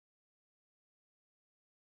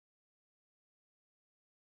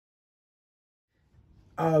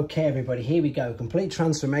Okay everybody, here we go. Complete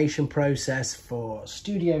transformation process for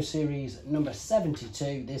Studio Series number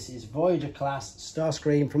 72. This is Voyager class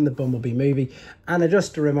Starscream from the Bumblebee movie. And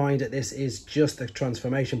just a reminder, this is just the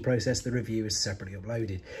transformation process. The review is separately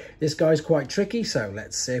uploaded. This guy's quite tricky, so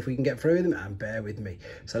let's see if we can get through them, and bear with me.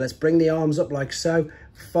 So let's bring the arms up like so,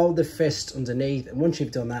 fold the fist underneath, and once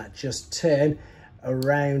you've done that, just turn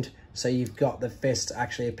around so you've got the fist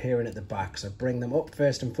actually appearing at the back. So bring them up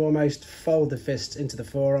first and foremost, fold the fist into the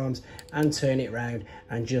forearms and turn it round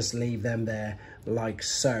and just leave them there like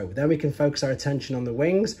so. Then we can focus our attention on the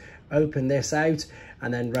wings, open this out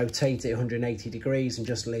and then rotate it 180 degrees and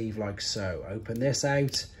just leave like so. Open this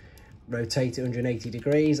out, rotate it 180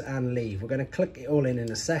 degrees and leave. We're going to click it all in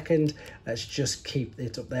a second. Let's just keep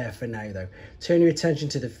it up there for now though. Turn your attention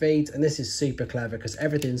to the feet, and this is super clever because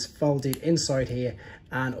everything's folded inside here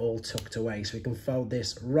and all tucked away, so we can fold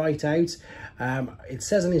this right out. It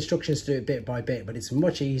says on the instructions to do it bit by bit, but it's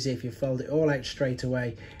much easier if you fold it all out straight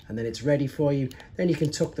away and then it's ready for you. Then you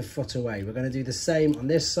can tuck the foot away. We're going to do the same on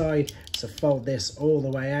this side, so fold this all the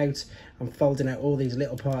way out. I'm folding out all these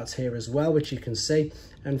little parts here as well, which you can see,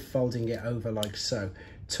 and folding it over like so.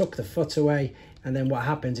 Tuck the foot away, and then what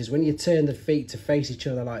happens is when you turn the feet to face each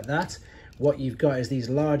other like that, what you've got is these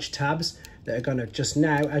large tabs that are going to just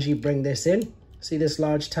now, as you bring this in, see this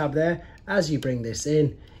large tab there? As you bring this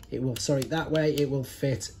in, it will, that way it will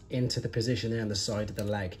fit into the position there on the side of the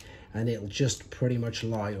leg, and it'll just pretty much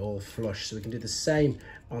lie all flush. So we can do the same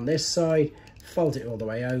on this side, fold it all the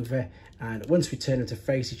way over, and once we turn them to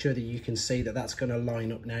face each other, you can see that that's going to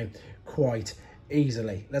line up now quite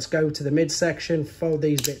easily. Let's go to the midsection, fold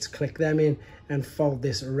these bits, click them in, and fold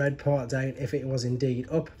this red part down. If it was indeed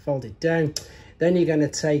up, fold it down. Then you're going to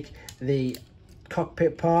take the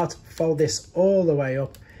cockpit part, fold this all the way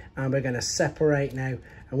up, and we're going to separate now.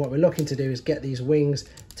 And what we're looking to do is get these wings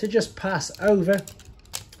to just pass over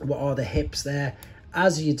what are the hips there.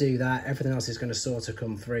 As you do that, everything else is going to sort of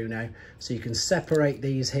come through now. So you can separate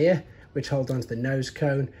these here, which hold onto the nose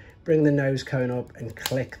cone, bring the nose cone up and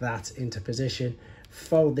click that into position,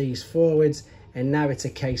 fold these forwards, and now it's a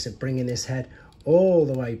case of bringing this head all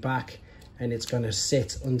the way back, and it's going to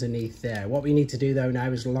sit underneath there. What we need to do though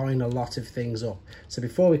now is line a lot of things up. So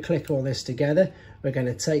before we click all this together, we're going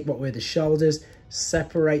to take what were the shoulders,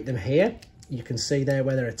 separate them here. You can see there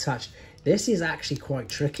where they're attached. This is actually quite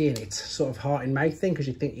tricky, and it's sort of heart and mouth thing because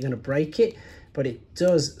you think you're going to break it, but it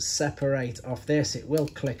does separate off this. It will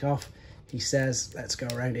click off. He says, let's go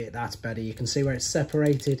around it. That's better. You can see where it's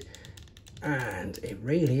separated, and it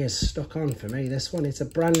really is stuck on for me, this one. It's a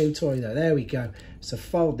brand new toy though. There we go. So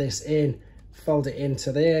fold this in, fold it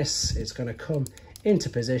into this. It's going to come into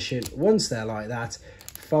position. Once they're like that,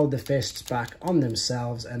 fold the fists back on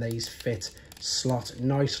themselves, and these fit slot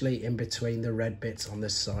nicely in between the red bits on the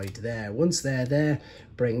side there. Once they're there,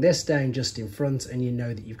 bring this down just in front, and you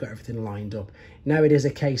know that you've got everything lined up. Now it is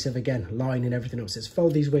a case of, again, lining everything up. So let's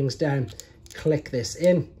fold these wings down, click this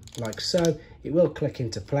in like so. It will click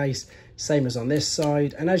into place, same as on this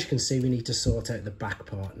side. And as you can see, we need to sort out the back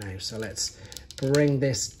part now. So let's bring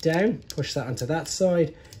this down, push that onto that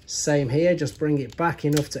side. Same here, just bring it back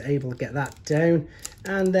enough to able to get that down.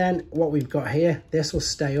 And then what we've got here, this will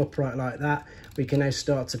stay upright like that. We can now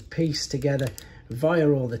start to piece together via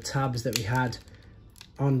all the tabs that we had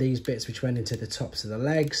on these bits which went into the tops of the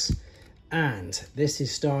legs. And this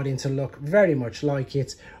is starting to look very much like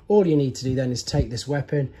it. All you need to do then is take this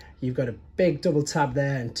weapon. You've got a big double tab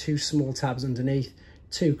there and two small tabs underneath,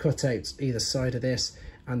 two cutouts either side of this,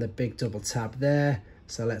 and the big double tab there.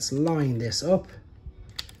 So let's line this up.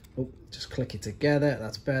 Oh, just click it together,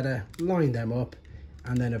 that's better. Line them up,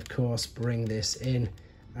 and then of course bring this in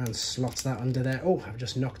and slot that under there. Oh, I've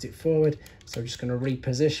just knocked it forward, so I'm just going to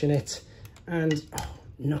reposition it, and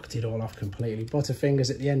knocked it all off completely.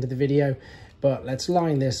 Butterfingers at the end of the video, but let's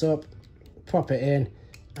line this up, pop it in,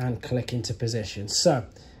 and click into position. So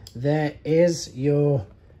there is your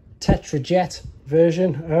Tetrajet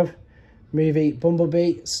version of movie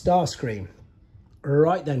Bumblebee Starscream.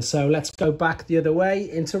 Right then, so let's go back the other way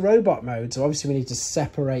into robot mode. So obviously we need to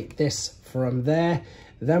separate this from there.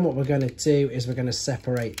 Then what we're going to do is we're going to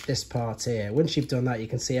separate this part here. Once you've done that, you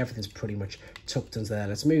can see everything's pretty much tucked into there.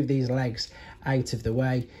 Let's move these legs out of the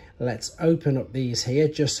way. Let's open up these here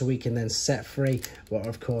just so we can then set free what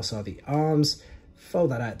of course are the arms.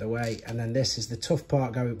 Fold that out the way, and then this is the tough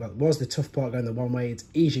part going, well, it was the tough part going the one way. It's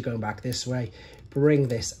easier going back this way. Bring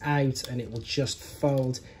this out and it will just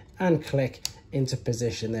fold and click into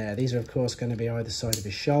position there. These are of course going to be either side of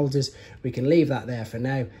his shoulders. We can leave that there for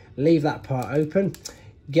now. Leave that part open.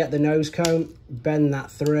 Get the nose cone, bend that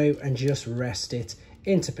through, and just rest it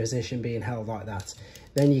into position, being held like that.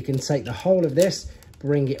 Then you can take the whole of this,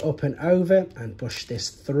 bring it up and over and push this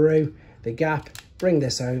through the gap, bring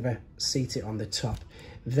this over, seat it on the top.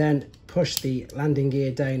 Then push the landing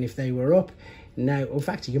gear down if they were up. Now, in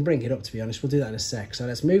fact, you can bring it up, to be honest. We'll do that in a sec. So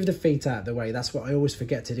let's move the feet out of the way. That's what I always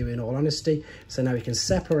forget to do, in all honesty. So now we can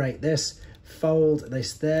separate this, fold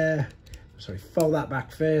this there. Sorry, fold that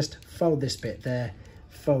back first, fold this bit there,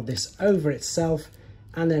 fold this over itself,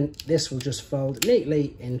 and then this will just fold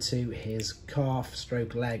neatly into his calf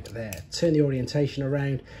stroke leg there. Turn the orientation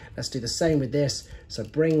around. Let's do the same with this. So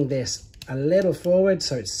bring this a little forward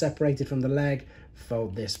so it's separated from the leg.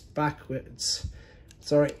 Fold this backwards.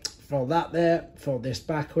 Sorry, fold that there, fold this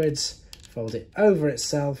backwards, fold it over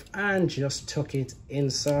itself, and just tuck it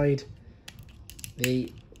inside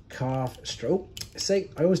the calf stroke. See,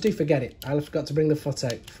 I always do forget it. I forgot to bring the foot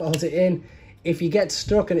out. Fold it in. If you get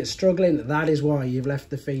stuck and it's struggling, that is why you've left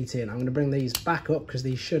the feet in. I'm going to bring these back up because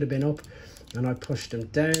these should have been up and I pushed them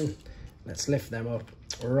down. Let's lift them up.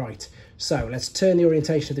 Right, so let's turn the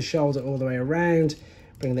orientation of the shoulder all the way around.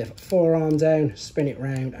 Bring the forearm down, spin it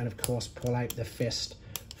round, and of course pull out the fist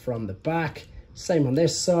from the back. Same on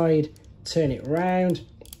this side. Turn it round.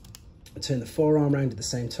 Turn the forearm round at the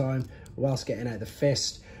same time whilst getting out the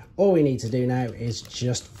fist. All we need to do now is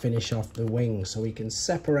just finish off the wing. So we can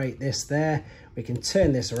separate this there. We can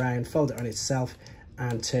turn this around, fold it on itself,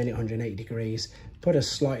 and turn it 180 degrees. Put a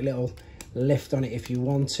slight little lift on it if you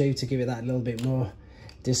want to give it that little bit more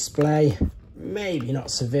display. Maybe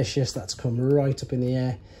not so vicious. That's come right up in the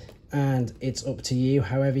air, and it's up to you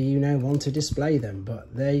however you now want to display them.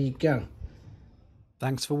 But there you go.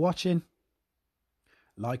 Thanks for watching.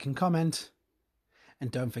 Like and comment,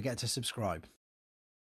 and don't forget to subscribe.